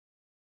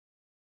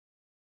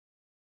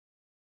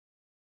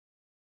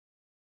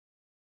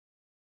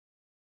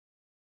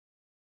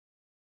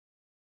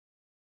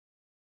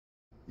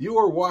You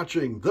are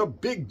watching the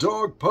Big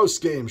Dog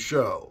Postgame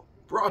Show,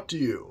 brought to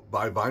you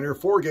by Viner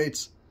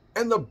Foregates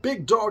and the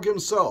Big Dog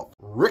himself,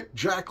 Rick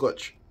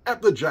Jacklich,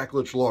 at the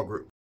Jacklich Law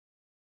Group.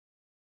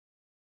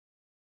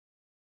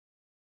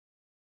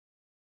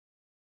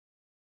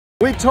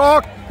 We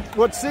talked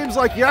what seems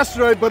like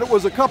yesterday, but it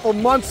was a couple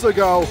months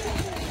ago,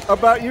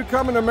 about you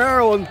coming to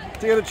Maryland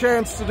to get a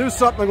chance to do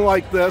something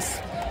like this.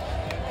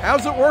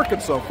 How's it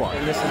working so far?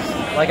 And this is,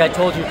 like I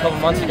told you a couple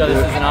months ago,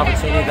 this is an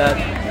opportunity that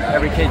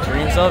every kid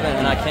dreams of,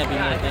 and I can't be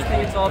more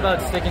thankful. It's all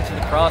about sticking to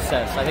the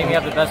process. I think we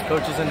have the best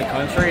coaches in the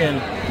country, and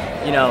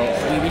you know,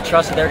 we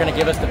trust that they're going to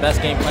give us the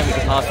best game plan we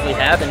could possibly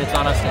have, and it's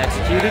on us to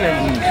execute it.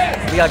 And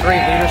we got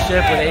great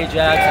leadership with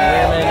Ajax and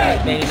Learman and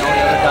Nate and all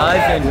the other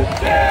guys. And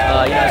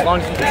you know, as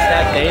long as we can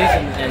stack days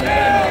and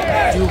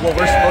do what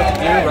we're supposed to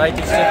do, right?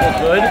 Do simple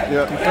good.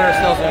 We put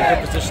ourselves in a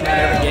good position in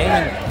every game,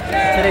 and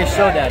today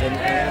showed that. And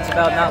it's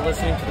about not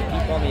listening to the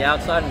people on the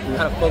outside and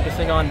kind of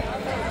focusing on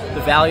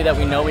the value that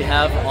we know we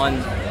have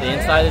on the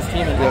inside of this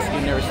team and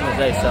executing every single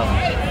day. So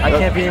I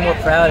can't be any more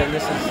proud, and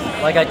this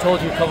is, like I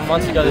told you a couple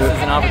months ago, this is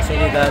an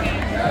opportunity that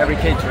every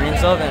kid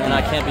dreams of, and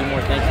I can't be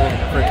more thankful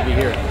for it to be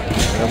here.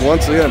 And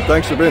once again,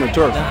 thanks for being a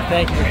Terp.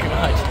 Thank you very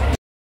much.